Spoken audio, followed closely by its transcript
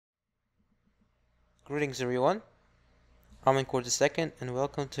Greetings everyone, I'm in Core the Second and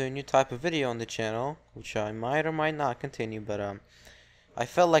welcome to a new type of video on the channel, which I might or might not continue, but I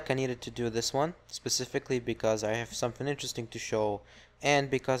felt like I needed to do this one, specifically because I have something interesting to show, and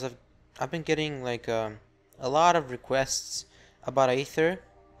because I've been getting like a lot of requests about Aether.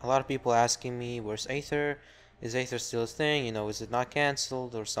 A lot of people asking me, where's Aether? Is Aether still a thing? You know, is it not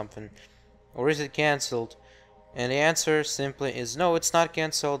cancelled or something? Or is it cancelled? And the answer simply is no, it's not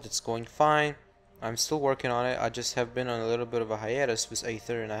cancelled, it's going fine. I'm still working on it. I just have been on a little bit of a hiatus with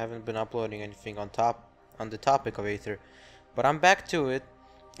Aether and I haven't been uploading anything on the topic of Aether. But I'm back to it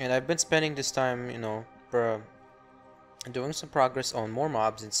and I've been spending this time, doing some progress on more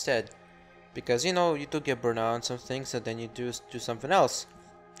mobs instead. Because you do get burnt out on some things and then you do something else.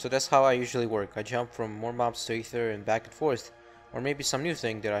 So that's how I usually work. I jump from more mobs to Aether and back and forth. Or maybe some new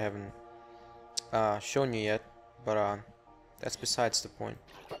thing that I haven't shown you yet. But that's besides the point.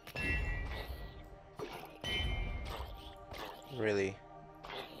 Really.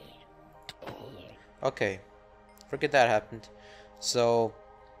 Okay. Forget that happened. So,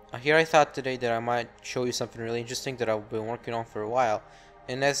 here I thought today that I might show you something really interesting that I've been working on for a while.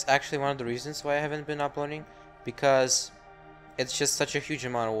 And that's actually one of the reasons why I haven't been uploading. Because it's just such a huge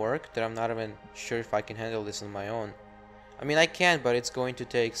amount of work that I'm not even sure if I can handle this on my own. I mean, I can, but it's going to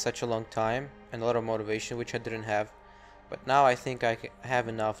take such a long time and a lot of motivation, which I didn't have. But now I think I have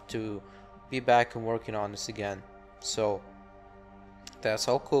enough to be back and working on this again. So, that's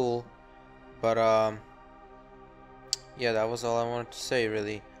all cool. But, yeah, that was all I wanted to say,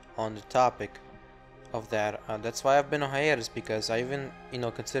 really, on the topic of that. That's why I've been on hiatus, because I even,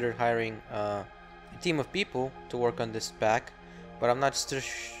 considered hiring a team of people to work on this pack. But I'm not still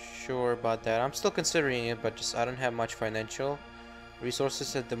sure about that. I'm still considering it, but just I don't have much financial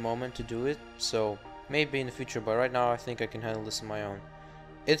resources at the moment to do it, so maybe in the future, but right now I think I can handle this on my own.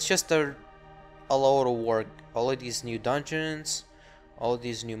 It's just a load of work. All of these new dungeons, all of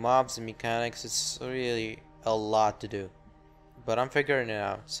these new mobs and mechanics, it's really a lot to do, but I'm figuring it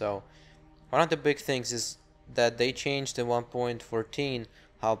out. So one of the big things is that they changed in 1.14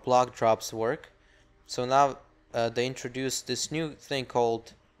 how block drops work. So now they introduced this new thing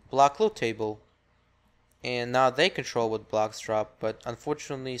called block loot table, and now they control what blocks drop, but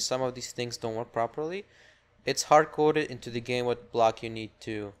unfortunately some of these things don't work properly. It's hard coded into the game what block you need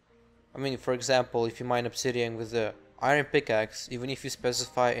to. I mean, for example, if you mine obsidian with the iron pickaxe, even if you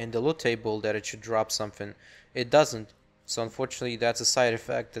specify in the loot table that it should drop something, it doesn't. So unfortunately that's a side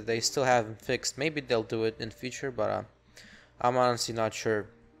effect that they still haven't fixed. Maybe they'll do it in the future, but I'm honestly not sure.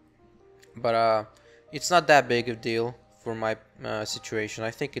 But it's not that big of a deal for my situation.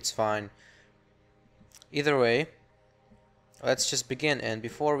 I think it's fine. Either way, let's just begin, and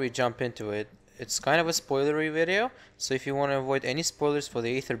before we jump into it, it's kind of a spoilery video, so if you want to avoid any spoilers for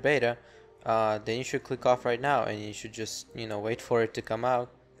the Aether beta, then you should click off right now and you should just, wait for it to come out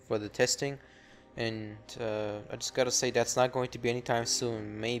for the testing. And I just gotta say that's not going to be anytime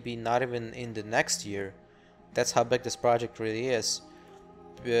soon, maybe not even in the next year. That's how big this project really is.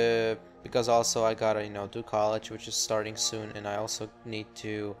 Because also I gotta, do college, which is starting soon, and I also need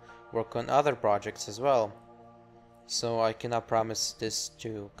to work on other projects as well. So I cannot promise this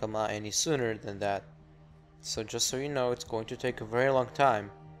to come out any sooner than that. So just so you know, it's going to take a very long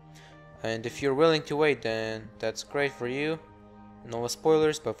time. And if you're willing to wait, then that's great for you. No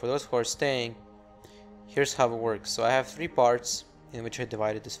spoilers, but for those who are staying, here's how it works. So I have 3 parts in which I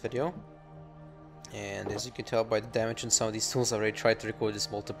divided this video. And as you can tell by the damage on some of these tools, I already tried to record this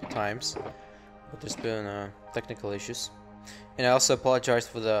multiple times, but there's been technical issues. And I also apologize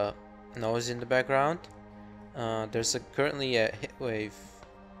for the noise in the background. There's currently a heat wave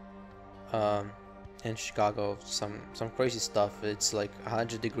in Chicago, some crazy stuff. It's like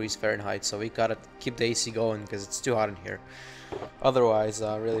 100 degrees Fahrenheit, so we gotta keep the AC going because it's too hot in here. Otherwise,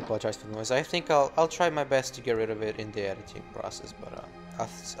 I really apologize for the noise. I think I'll try my best to get rid of it in the editing process, but I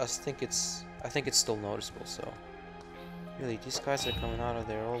think it's still noticeable. So really, these guys are coming out of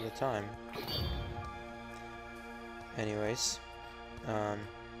there all the time. Anyways,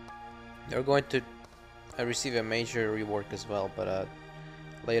 they're going to receive a major rework as well, but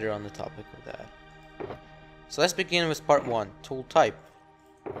later on the topic of that. So let's begin with part 1, tool type.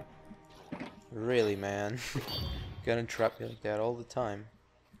 Really, man. Gonna trap me like that all the time.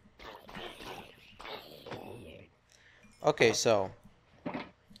 Okay, so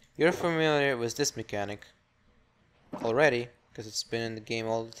you're familiar with this mechanic already, because it's been in the game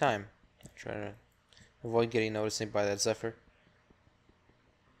all the time. I'm trying to avoid getting noticed by that Zephyr.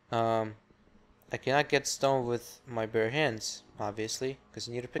 I cannot get stone with my bare hands, obviously, because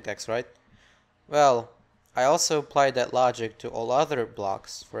you need a pickaxe, right? Well, I also applied that logic to all other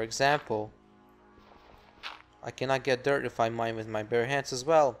blocks. For example, I cannot get dirt if I mine with my bare hands as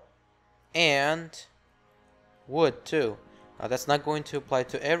well. And wood too. Now that's not going to apply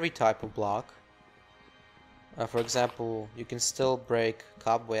to every type of block. For example, you can still break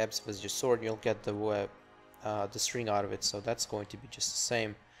cobwebs with your sword and you'll get the web, the string out of it, so that's going to be just the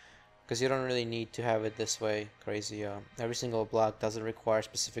same. Because you don't really need to have it this way, crazy. Every single block doesn't require a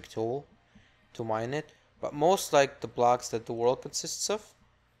specific tool to mine it, but most like the blocks that the world consists of,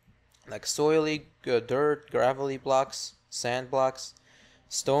 like soily, dirt, gravelly blocks, sand blocks,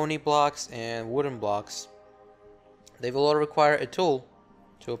 stony blocks, and wooden blocks, they will all require a tool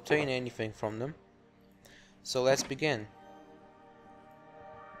to obtain anything from them. So let's begin.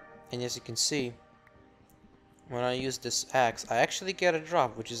 And as you can see, when I use this axe, I actually get a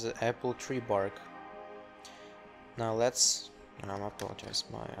drop, which is an apple tree bark. Now let's... I apologize,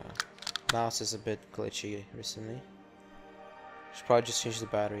 my mouse is a bit glitchy recently. Should probably just change the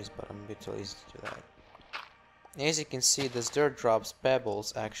batteries, but I'm a bit too lazy to do that. As you can see, this dirt drops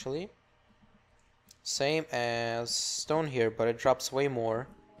pebbles actually. Same as stone here, but it drops way more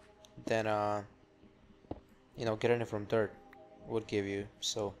than you know, getting it from dirt would give you.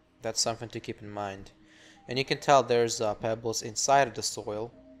 So that's something to keep in mind. And you can tell there's pebbles inside of the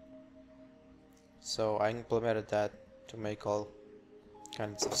soil. So I implemented that to make all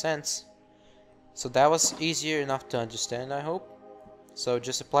kinds of sense. So that was easier enough to understand, I hope. So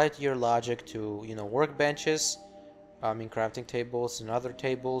just apply to your logic to, you know, workbenches, in crafting tables and other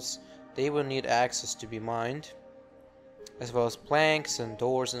tables. They will need access to be mined, as well as planks and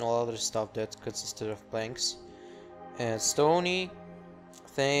doors and all other stuff that consisted of planks. And stony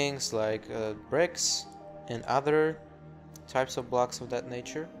things like bricks and other types of blocks of that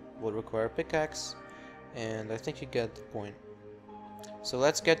nature will require a pickaxe, and I think you get the point. So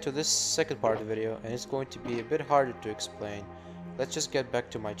let's get to this second part of the video, and it's going to be a bit harder to explain. Let's just get back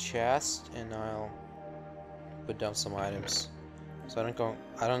to my chest, and I'll put down some items so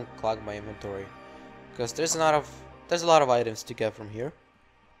I don't clog my inventory, because there's a lot of items to get from here.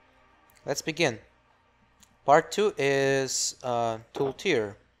 Let's begin. Part 2 is tool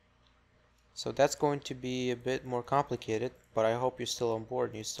tier. So that's going to be a bit more complicated, but I hope you're still on board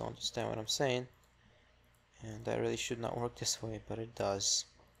and you still understand what I'm saying. And that really should not work this way, but it does.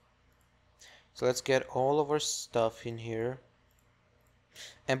 So let's get all of our stuff in here.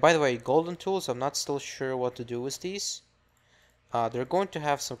 And by the way, golden tools, I'm not still sure what to do with these. They're going to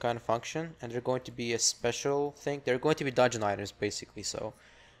have some kind of function, and they're going to be a special thing. They're going to be dungeon items, basically, so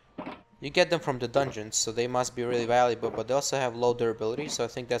you get them from the dungeons, so they must be really valuable, but they also have low durability, so I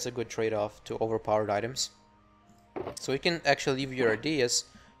think that's a good trade-off to overpowered items. So you can actually leave your ideas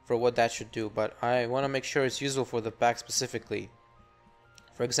for what that should do, but I want to make sure it's useful for the pack specifically.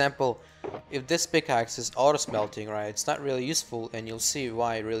 For example, if this pickaxe is auto-smelting, right, it's not really useful, and you'll see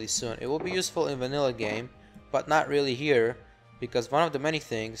why really soon. It will be useful in vanilla game, but not really here, because one of the many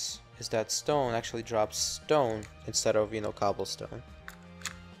things is that stone actually drops stone instead of, you know, cobblestone.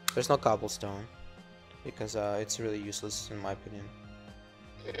 There's no cobblestone, because it's really useless in my opinion.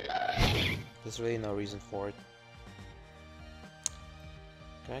 There's really no reason for it.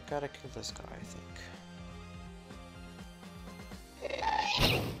 I gotta kill this guy, I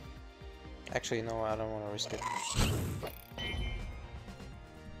think. Actually, no, I don't want to risk it.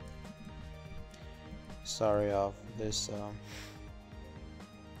 Sorry of this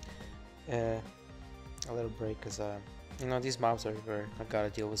a little break, because you know, these mobs are everywhere. I gotta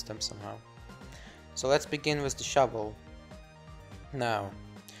deal with them somehow. So let's begin with the shovel. Now,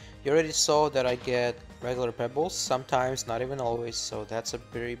 you already saw that I get regular pebbles, sometimes, not even always, so that's a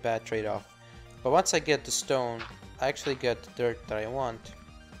very bad trade-off. But once I get the stone, I actually get the dirt that I want.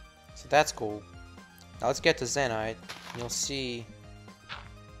 So that's cool. Now let's get to Zenite. You'll see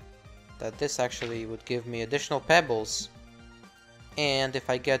that this actually would give me additional pebbles. And if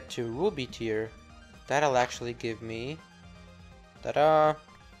I get to Ruby tier, that'll actually give me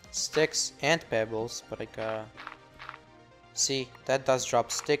sticks and pebbles, but see, that does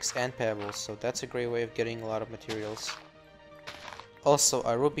drop sticks and pebbles, so that's a great way of getting a lot of materials. Also,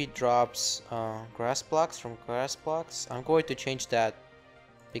 a ruby drops grass blocks from grass blocks. I'm going to change that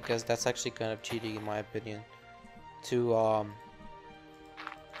because that's actually kind of cheating in my opinion, to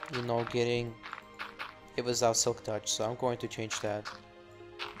you know, getting it without silk touch, so I'm going to change that.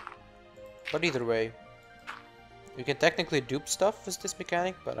 But either way, you can technically dupe stuff with this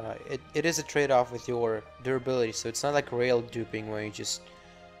mechanic, but it is a trade-off with your durability, so it's not like rail duping where you just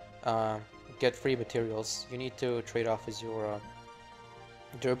get free materials. You need to trade off with your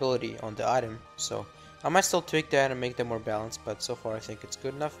durability on the item, so I might still tweak that and make them more balanced, but so far I think it's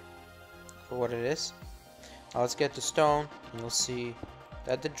good enough for what it is. Now let's get to stone, and you'll see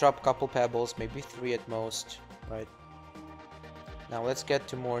that did drop a couple pebbles, maybe 3 at most, right? Now let's get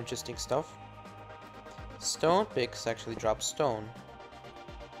to more interesting stuff. Stone picks actually drop stone.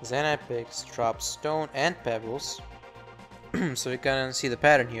 Xenite picks drop stone and pebbles. So you can see the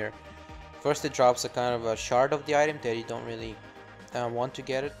pattern here. First it drops a kind of a shard of the item that you don't really want to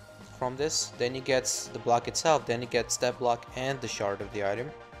get it from this. Then he gets the block itself, then he gets that block and the shard of the item.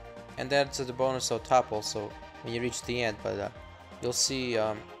 And that's the bonus on top also when you reach the end, but you'll see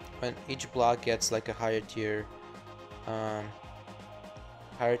when each block gets like a higher tier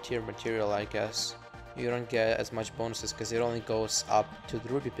material, I guess, you don't get as much bonuses because it only goes up to the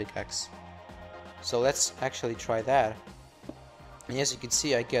ruby pickaxe. So let's actually try that. And as you can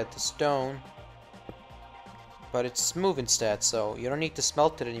see, I get the stone, but it's smooth instead, so you don't need to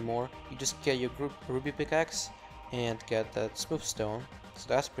smelt it anymore. You just get your ruby pickaxe and get that smooth stone. So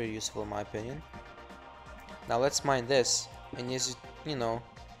that's pretty useful in my opinion. Now let's mine this, and as you know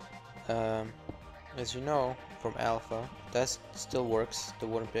from alpha, that still works, the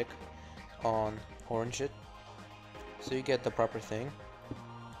wooden pick on orange it, so you get the proper thing.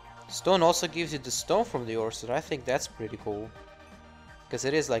 Stone also gives you the stone from the ore, so I think that's pretty cool, because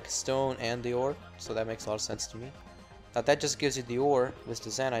it is like stone and the ore, so that makes a lot of sense to me. Now that just gives you the ore with the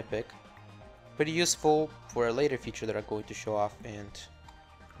Xenite pick. Pretty useful for a later feature that I'm going to show off, and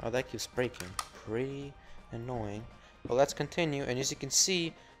that keeps breaking, pretty annoying. But let's continue, and as you can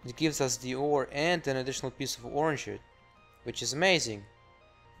see, it gives us the ore and an additional piece of orange, which is amazing.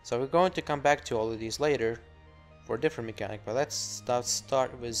 So we're going to come back to all of these later for a different mechanic, but let's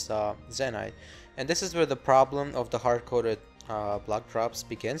start with Xenite. And this is where the problem of the hard-coded block drops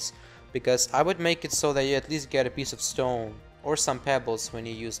begins, because I would make it so that you at least get a piece of stone or some pebbles when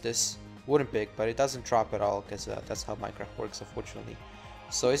you use this wooden pick, but it doesn't drop at all, because that's how Minecraft works, unfortunately.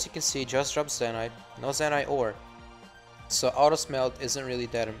 So as you can see, just drops Xenite, no Xenite ore. So auto smelt isn't really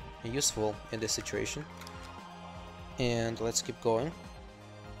that useful in this situation. And let's keep going.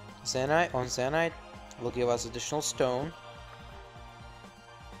 Xenite on Xenite will give us additional stone.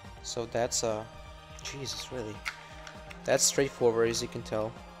 So that's Jesus, really. That's straightforward, as you can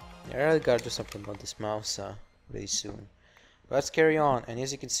tell. I really gotta do something about this mouse really soon. But let's carry on, and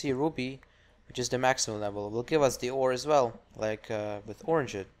as you can see, ruby, which is the maximum level, will give us the ore as well, like with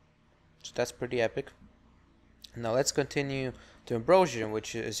orange it. So that's pretty epic. Now let's continue to Ambrosium,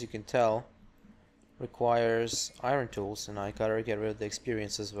 which, as you can tell, requires iron tools, and I gotta get rid of the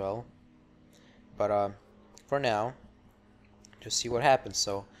experience as well. But for now, just see what happens.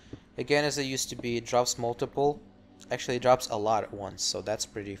 So again, as it used to be, it drops multiple. Actually, it drops a lot at once, so that's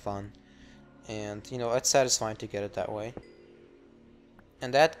pretty fun. And you know, it's satisfying to get it that way.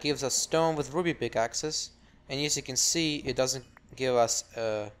 And that gives us stone with ruby pickaxes. And as you can see, it doesn't give us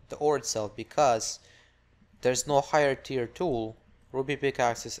the ore itself, because there's no higher tier tool. Ruby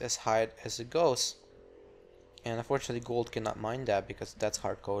pickaxe is as high as it goes, and unfortunately gold cannot mine that because that's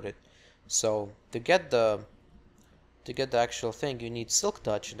hard coded. So to get the actual thing, you need silk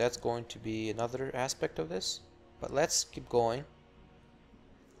touch, and that's going to be another aspect of this. But let's keep going.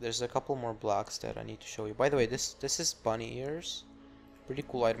 There's a couple more blocks that I need to show you. By the way, this is bunny ears. Pretty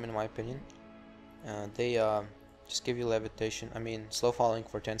cool item in my opinion. They just give you levitation, I mean slow falling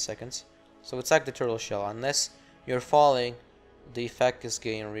for 10 seconds. So it's like the turtle shell. Unless you're falling, the effect is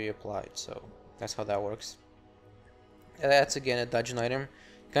getting reapplied. So that's how that works. That's again a dungeon item,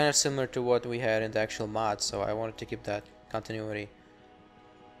 kind of similar to what we had in the actual mod. So I wanted to keep that continuity.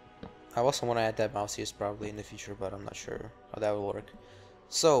 I also want to add that mouse ears probably in the future, but I'm not sure how that will work.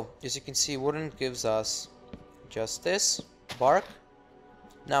 So as you can see, wooden gives us just this bark.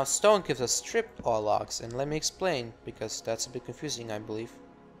 Now stone gives us stripped all logs, and let me explain, because that's a bit confusing, I believe.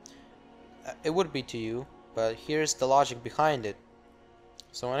 It would be to you, but here's the logic behind it.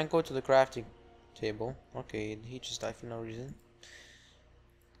 So when I go to the crafting table, okay, he just died for no reason.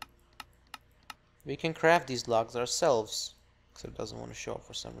 We can craft these logs ourselves, because it doesn't want to show up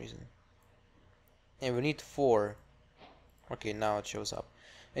for some reason. And we need 4. Okay, now it shows up.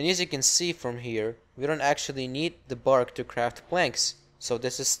 And as you can see from here, we don't actually need the bark to craft planks. So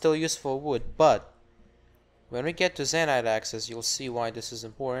this is still useful wood, but when we get to Xenite axes, you'll see why this is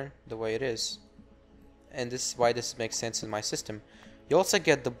important the way it is. And this is why this makes sense in my system. You also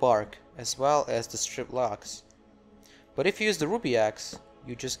get the bark as well as the stripped logs. But if you use the ruby axe,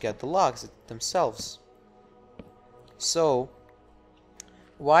 you just get the logs themselves. So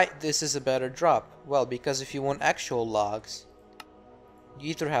why this is a better drop? Well, because if you want actual logs, you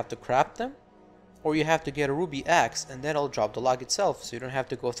either have to craft them, or you have to get a ruby axe, and then it'll drop the log itself, so you don't have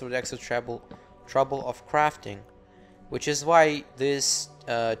to go through the extra trouble of crafting. Which is why this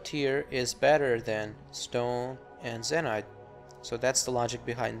tier is better than stone and Xenite. So that's the logic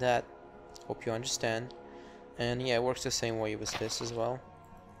behind that. Hope you understand. And yeah, it works the same way with this as well.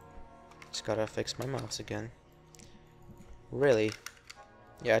 Just gotta fix my mouse again. Really?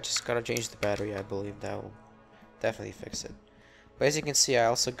 Yeah, I just gotta change the battery. I believe that will definitely fix it. But as you can see, I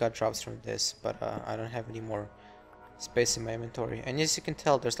also got drops from this, but I don't have any more space in my inventory. And as you can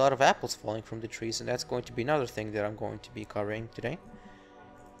tell, there's a lot of apples falling from the trees, and that's going to be another thing that I'm going to be covering today.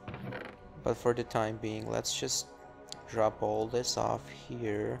 But for the time being, let's just drop all this off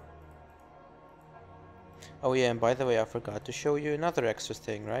here. Oh yeah, and by the way, I forgot to show you another extra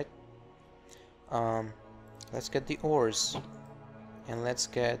thing, right? Let's get the ores, and let's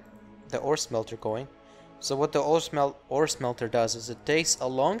get the ore smelter going. So what the ore smelter does is it takes a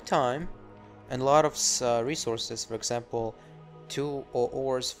long time and a lot of resources. For example, 2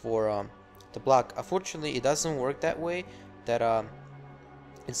 ores for the block. Unfortunately, it doesn't work that way. That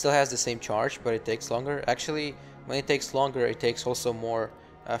it still has the same charge, but it takes longer. Actually, when it takes longer, it takes also more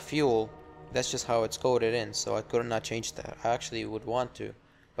fuel. That's just how it's coded in, so I could not change that. I actually would want to,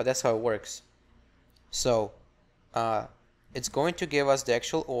 but that's how it works. So, it's going to give us the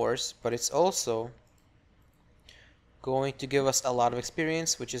actual ores, but it's also going to give us a lot of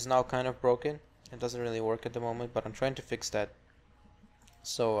experience, which is now kind of broken. It doesn't really work at the moment, but I'm trying to fix that.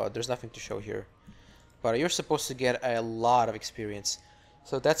 So, there's nothing to show here. But you're supposed to get a lot of experience.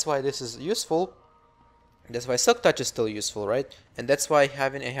 So that's why this is useful. That's why Silk Touch is still useful, right? And that's why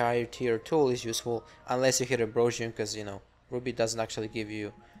having a higher tier tool is useful, unless you hit Ambrosium, because, you know, Ruby doesn't actually give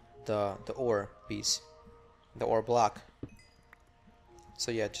you the ore piece, the ore block.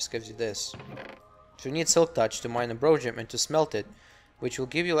 So yeah, it just gives you this. So you need Silk Touch to mine Ambrosium and to smelt it, which will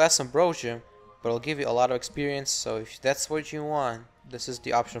give you less Ambrosium, but it'll give you a lot of experience. So if that's what you want, this is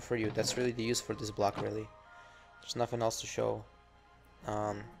the option for you. That's really the use for this block, really. There's nothing else to show.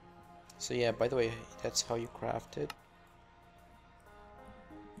 So yeah, by the way, that's how you craft it.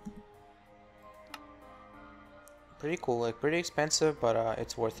 Pretty cool, like pretty expensive, but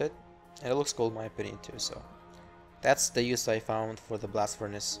it's worth it. And it looks cool in my opinion too, so. That's the use I found for the blast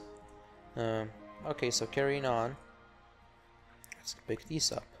furnace. Okay, so carrying on. Let's pick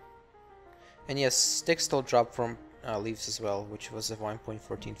these up. And yes, sticks still drop from leaves as well, which was a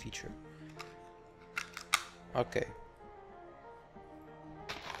 1.14 feature. Okay.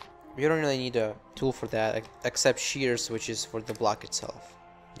 You don't really need a tool for that, except shears, which is for the block itself.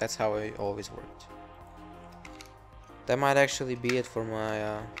 That's how it always worked. That might actually be it for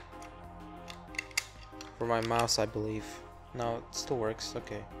my mouse, I believe. No, it still works.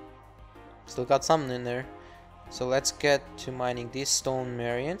 Okay. Still got something in there. So let's get to mining these stone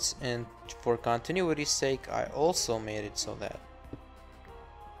variants, and for continuity's sake, I also made it so that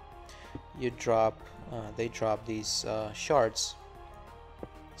you drop, they drop these shards.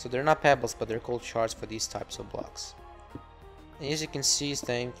 So they're not pebbles, but they're called shards for these types of blocks. And as you can see,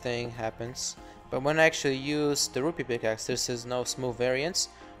 same thing happens. But when I actually use the rupee pickaxe, this is no smooth variants.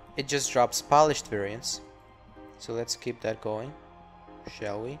 It just drops polished variants. So let's keep that going,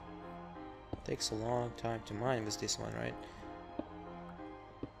 shall we? Takes a long time to mine with this one, right?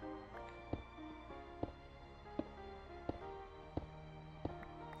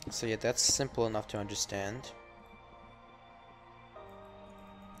 So yeah, that's simple enough to understand.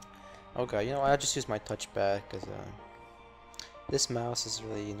 Okay, you know, I'll just use my touchpad because this mouse is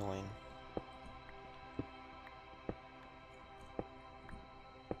really annoying.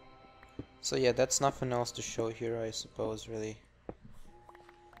 So yeah, that's nothing else to show here, I suppose, really.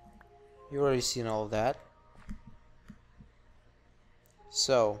 You already seen all of that.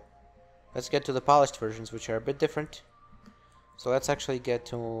 So, let's get to the polished versions, which are a bit different. So let's actually get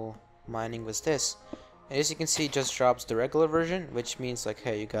to mining with this. And as you can see, it just drops the regular version, which means like,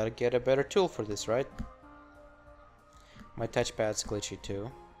 hey, you gotta get a better tool for this, right? My touchpad's glitchy too.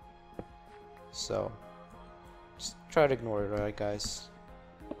 So, just try to ignore it, right, guys?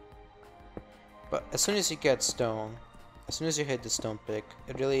 But as soon as you get stone, as soon as you hit the stone pick,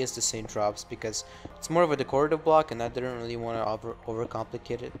 it really is the same drops because it's more of a decorative block, and I didn't really want to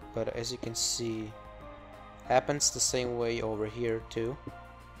overcomplicate it. But as you can see, happens the same way over here too.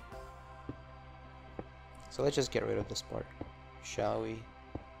 So let's just get rid of this part, shall we?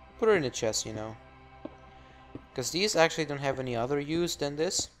 Put it in the chest, you know, because these actually don't have any other use than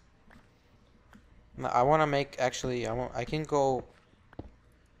this. I want to make actually, I can go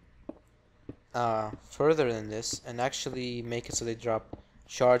further than this and actually make it so they drop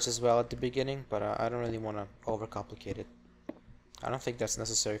shards as well at the beginning, but I don't really want to overcomplicate it. I don't think that's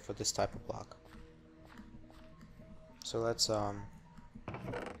necessary for this type of block. So let's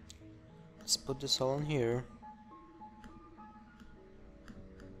put this all in here.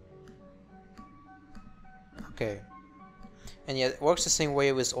 Okay. And yeah, it works the same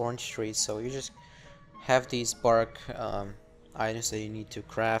way with orange trees, so you just have these bark items that you need to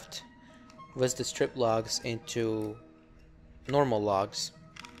craft with the strip logs into normal logs,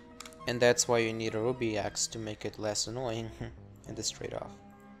 and that's why you need a ruby axe to make it less annoying in this trade-off.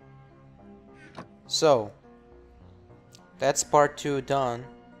 So that's part 2 done.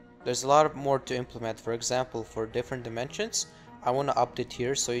 There's a lot more to implement. For example, for different dimensions, I want to update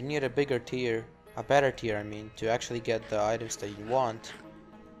here, so you need a bigger tier, a better tier I mean, to actually get the items that you want.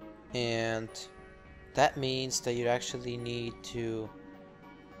 And that means that you actually need to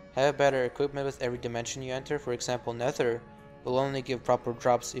have better equipment with every dimension you enter. For example, Nether will only give proper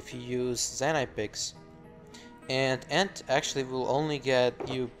drops if you use Zanite picks, and Ent actually will only get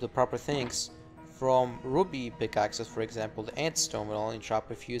you the proper things from ruby pickaxes. For example, the ant stone will only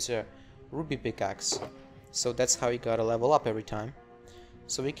drop if you use a ruby pickaxe. So that's how you gotta level up every time.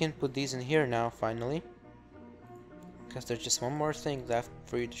 So we can put these in here now finally, because there's just one more thing left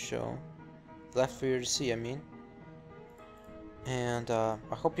for you to show, left for you to see I mean. And I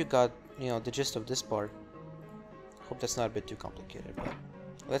hope you got, you know, the gist of this part. I hope that's not a bit too complicated, but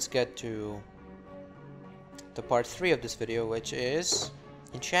let's get to the part 3 of this video, which is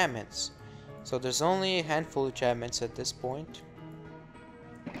enchantments. So there's only a handful of enchantments at this point,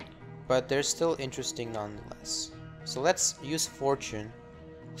 but they're still interesting nonetheless. So let's use Fortune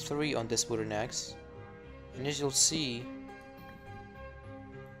 3 on this wooden axe, and as you'll see,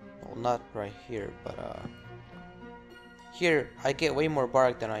 well, not right here, but here I get way more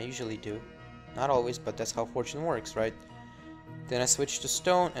bark than I usually do. Not always, but that's how Fortune works, right? Then I switch to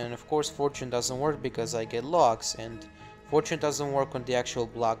stone, and of course Fortune doesn't work because I get logs, and Fortune doesn't work on the actual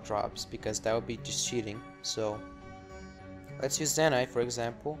block drops because that would be just cheating. So let's use Zanite for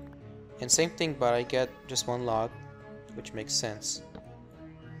example, and same thing, but I get just one log, which makes sense.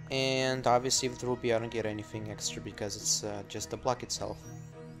 And obviously with Ruby I don't get anything extra because it's just the block itself.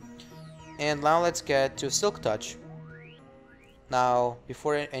 And now let's get to Silk Touch. Now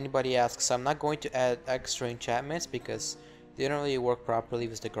before anybody asks, I'm not going to add extra enchantments because they don't really work properly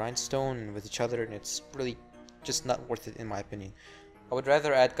with the grindstone and with each other, and it's really just not worth it in my opinion. I would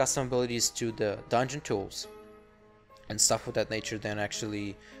rather add custom abilities to the dungeon tools and stuff of that nature than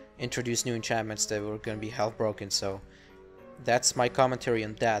actually introduce new enchantments that were going to be health broken. So that's my commentary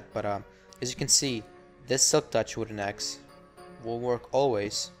on that. But as you can see, this Silk Touch wooden axe will work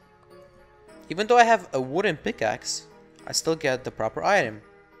always. Even though I have a wooden pickaxe, I still get the proper item.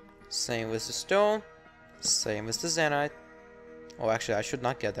 Same with the stone, same with the Zanite. Oh, actually I should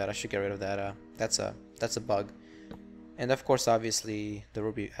not get that, I should get rid of that. That's a bug. And of course obviously the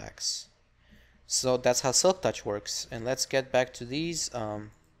ruby axe. So that's how Silk Touch works. And let's get back to these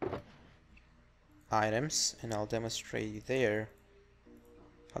items, and I'll demonstrate there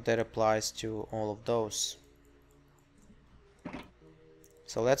how that applies to all of those.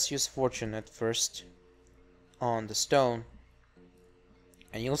 So let's use Fortune at first on the stone,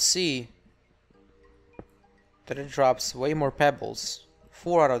 and you'll see that it drops way more pebbles,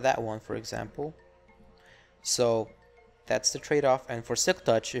 4 out of that one for example. So that's the trade-off. And for Silk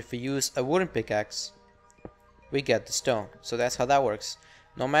Touch, if we use a wooden pickaxe, we get the stone. So that's how that works.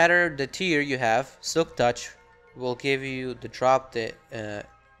 No matter the tier you have, Silk Touch will give you the drop that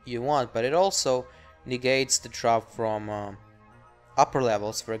you want, but it also negates the drop from upper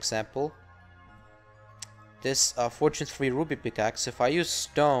levels. For example, this Fortune 3 ruby pickaxe, if I use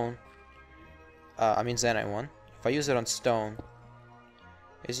stone, I mean Zanite one, if I use it on stone,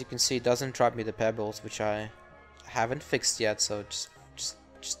 as you can see, it doesn't drop me the pebbles, which I haven't fixed yet, so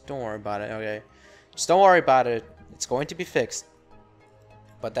just don't worry about it, okay? Just don't worry about it, it's going to be fixed.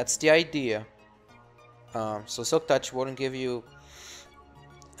 But that's the idea. So Silk Touch wouldn't give you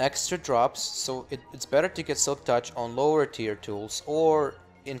extra drops, so it's better to get Silk Touch on lower tier tools, or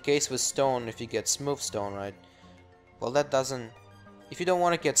in case with stone, if you get smooth stone, right? Well, that doesn't... If you don't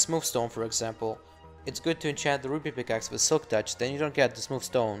want to get smooth stone, for example, it's good to enchant the ruby pickaxe with Silk Touch, then you don't get the smooth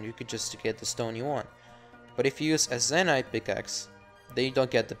stone, you could just get the stone you want. But if you use a Zanite pickaxe, then you don't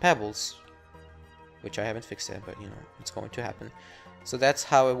get the pebbles, which I haven't fixed yet, but you know, it's going to happen. So that's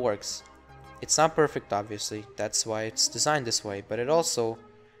how it works. It's not perfect, obviously, that's why it's designed this way, but it also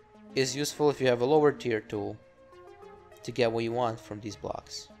is useful if you have a lower tier tool to get what you want from these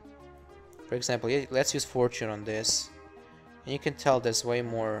blocks. For example, let's use Fortune on this, and you can tell there's way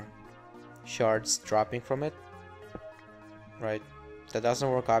more shards dropping from it, right? That doesn't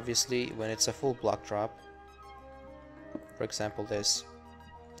work obviously when it's a full block drop, for example this.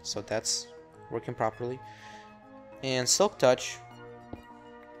 So that's working properly. And Silk Touch,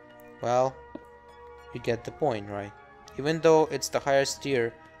 well, you get the point, right? Even though it's the highest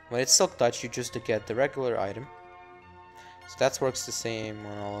tier, when it's Silk Touch you just get the regular item. So that works the same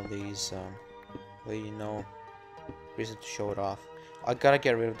on all of these really no reason to show it off. I gotta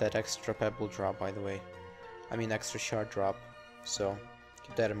get rid of that extra pebble drop, by the way. I mean extra shard drop. So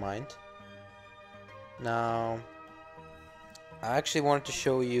keep that in mind. Now, I actually wanted to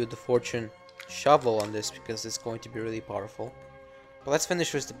show you the fortune shovel on this because it's going to be really powerful. But let's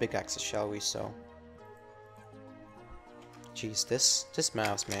finish with the pickaxes, shall we? So, jeez, this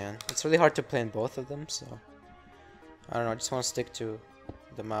mouse, man, it's really hard to play in both of them. So, I don't know. I just want to stick to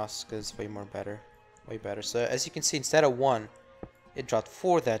the mouse because it's way better. So, as you can see, instead of 1, it dropped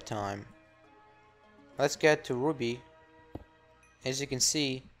 4 that time. Let's get to Ruby. As you can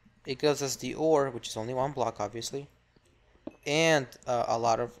see, it gives us the ore, which is only 1 block, obviously, and a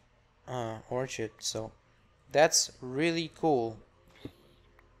lot of orange shit. So that's really cool.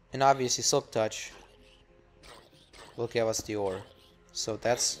 And obviously, Silk Touch will give us the ore. So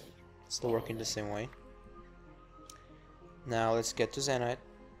that's still working the same way. Now let's get to Zanite.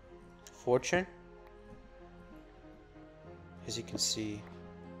 Fortune, as you can see,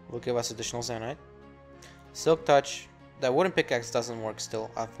 will give us additional Zanite. Silk Touch. That wooden pickaxe doesn't work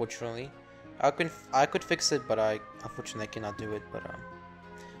still, unfortunately. I could fix it, but unfortunately I cannot do it. But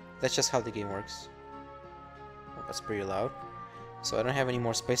that's just how the game works. Well, that's pretty loud. So I don't have any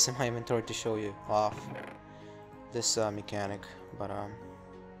more space in my inventory to show you off this mechanic. But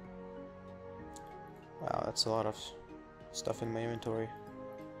wow, that's a lot of stuff in my inventory.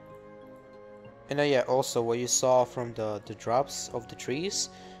 And yeah, also what you saw from the drops of the trees.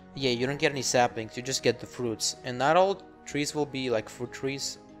 Yeah, you don't get any saplings, you just get the fruits. And not all trees will be like fruit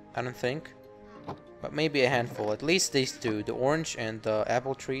trees, I don't think. But maybe a handful. At least these two, the orange and the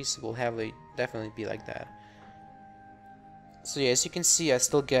apple trees, will definitely be like that. So yeah, as you can see, I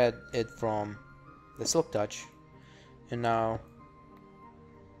still get it from the Silk Touch. And now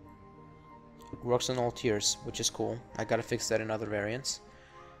it works on all tiers, which is cool. I gotta fix that in other variants.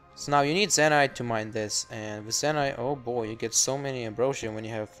 So now you need Zanite to mine this, and with Zanite, oh boy, you get so many ambrosia when you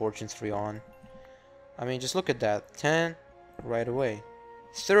have Fortune 3 on. I mean, just look at that, 10 right away,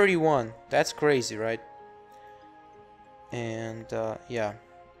 31, that's crazy, right? And yeah,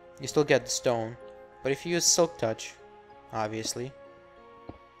 you still get the stone, but if you use Silk Touch, obviously,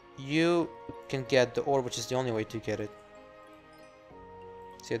 you can get the ore, which is the only way to get it.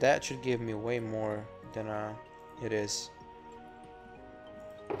 See, that should give me way more than it is.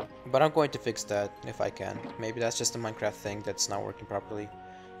 But I'm going to fix that if I can. Maybe that's just a Minecraft thing that's not working properly.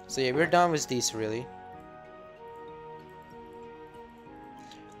 So yeah, we're done with these really.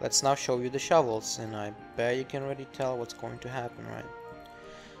 Let's now show you the shovels, and I bet you can already tell what's going to happen, right?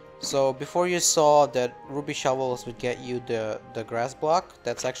 So before you saw that ruby shovels would get you the grass block,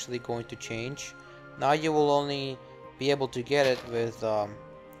 that's actually going to change. Now you will only be able to get it with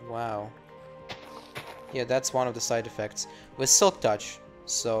wow. Yeah, that's one of the side effects. With Silk Touch.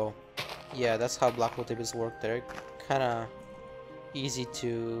 So, yeah, that's how block wool tables work. They're kinda easy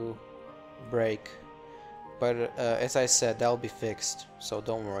to break. But as I said, that'll be fixed. So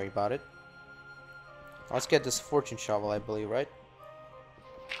don't worry about it. Let's get this fortune shovel, I believe, right?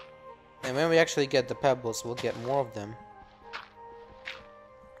 And when we actually get the pebbles, we'll get more of them.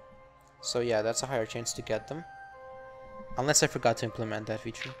 So yeah, that's a higher chance to get them. Unless I forgot to implement that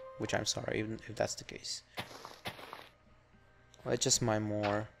feature. Which I'm sorry, even if that's the case. Let's just mine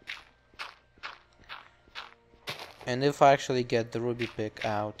more. And if I actually get the ruby pick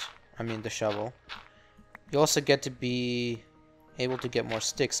out, I mean the shovel, you also get to be able to get more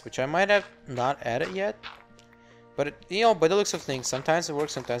sticks, which I might have not added yet. But you know, by the looks of things, sometimes it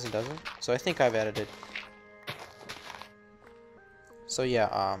works, sometimes it doesn't. So I think I've added it. So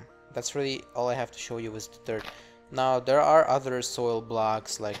yeah, that's really all I have to show you is the dirt. Now there are other soil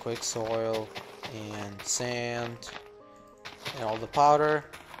blocks like quick soil and sand and all the powder.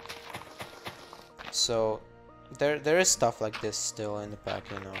 So there is stuff like this still in the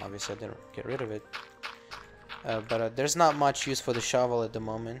pack, you know. Obviously I didn't get rid of it. But there's not much use for the shovel at the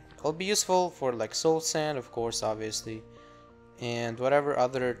moment. It'll be useful for like soul sand, of course, obviously, and whatever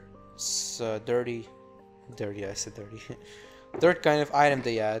other dirty, I said dirty, dirt kind of item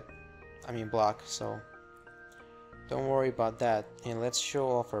they add. I mean block. So don't worry about that. And let's show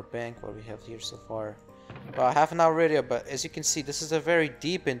off our bank, what we have here so far. About half an hour video, but as you can see, this is a very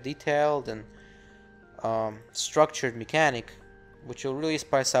deep and detailed and structured mechanic, which will really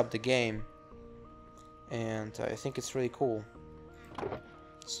spice up the game. And I think it's really cool.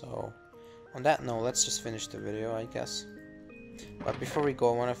 So on that note, let's just finish the video, I guess. But before we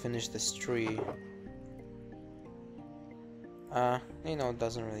go, I want to finish this tree. You know, it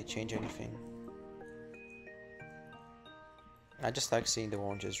doesn't really change anything. I just like seeing the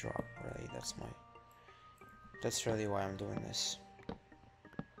oranges drop, really. That's really why I'm doing this.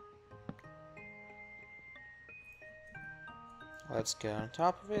 Let's get on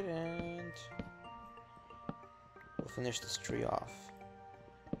top of it and we'll finish this tree off.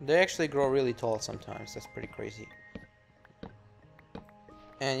 They actually grow really tall sometimes. That's pretty crazy.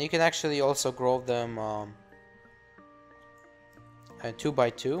 And you can actually also grow them 2 by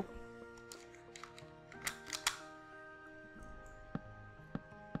 2.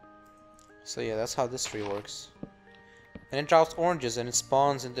 So yeah, that's how this tree works. And it drops oranges and it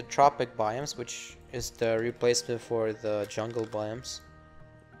spawns in the tropic biomes, which is the replacement for the jungle biomes.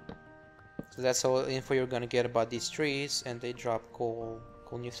 So that's all info you're gonna get about these trees, and they drop cool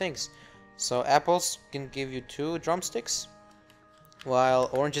new things. So apples can give you 2 drumsticks, while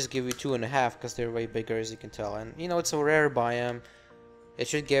oranges give you 2.5 because they're way bigger, as you can tell. And you know, it's a rare biome. It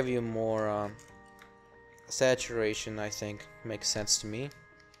should give you more saturation, I think. Makes sense to me.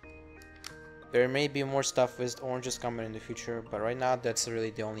 There may be more stuff with oranges coming in the future, but right now that's really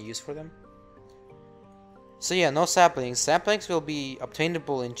the only use for them. So yeah, no saplings. Saplings will be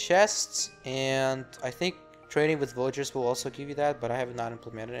obtainable in chests, and I think trading with villagers will also give you that, but I have not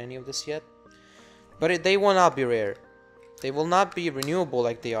implemented any of this yet. But they will not be rare. They will not be renewable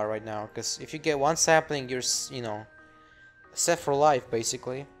like they are right now, because if you get 1 sapling, you're, you know, set for life,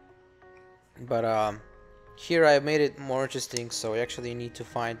 basically. But here I made it more interesting, so you actually need to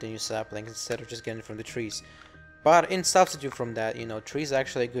find the new saplings instead of just getting it from the trees. But in substitute from that, you know, trees are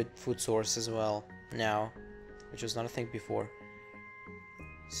actually a good food source as well now, which was not a thing before.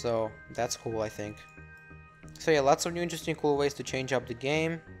 So that's cool, I think. So yeah, lots of new interesting cool ways to change up the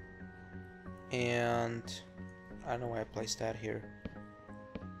game. And I don't know why I placed that here.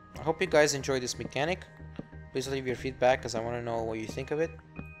 I hope you guys enjoyed this mechanic. Please leave your feedback because I want to know what you think of it.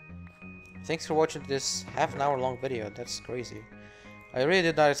 Thanks for watching this half-an-hour long video. That's crazy. I really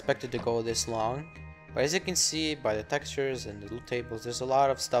did not expect it to go this long, but as you can see by the textures and the loot tables, there's a lot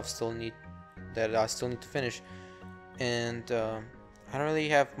of stuff that I still need to finish, and I don't really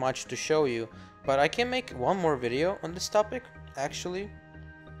have much to show you. But I can make one more video on this topic, actually,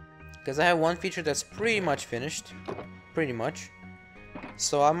 because I have one feature that's pretty much finished,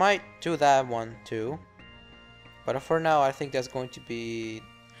 so I might do that one too. But for now, I think that's going to be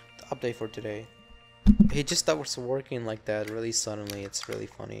update for today. He just stopped working like that really suddenly. It's really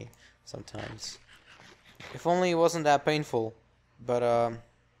funny sometimes. If only it wasn't that painful. But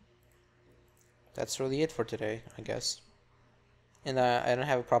that's really it for today, I guess. And I don't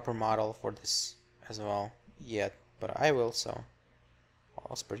have a proper model for this as well yet, but I will. So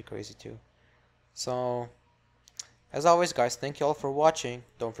that's pretty crazy too. So as always, guys, thank you all for watching.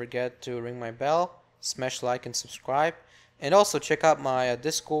 Don't forget to ring my bell, smash like and subscribe. And also check out my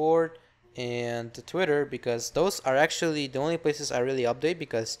Discord and Twitter, because those are actually the only places I really update,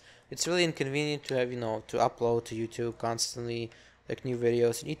 because it's really inconvenient to have, you know, to upload to YouTube constantly, like new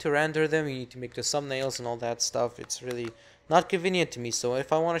videos. You need to render them, you need to make the thumbnails and all that stuff. It's really not convenient to me. So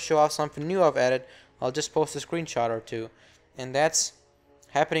if I want to show off something new I've added, I'll just post a screenshot or two. And that's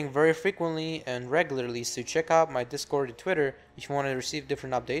happening very frequently and regularly. So check out my Discord and Twitter if you want to receive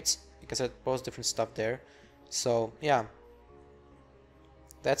different updates, because I post different stuff there. So yeah,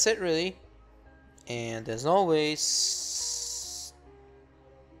 that's it really, and as always,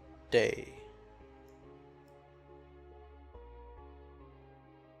 stay.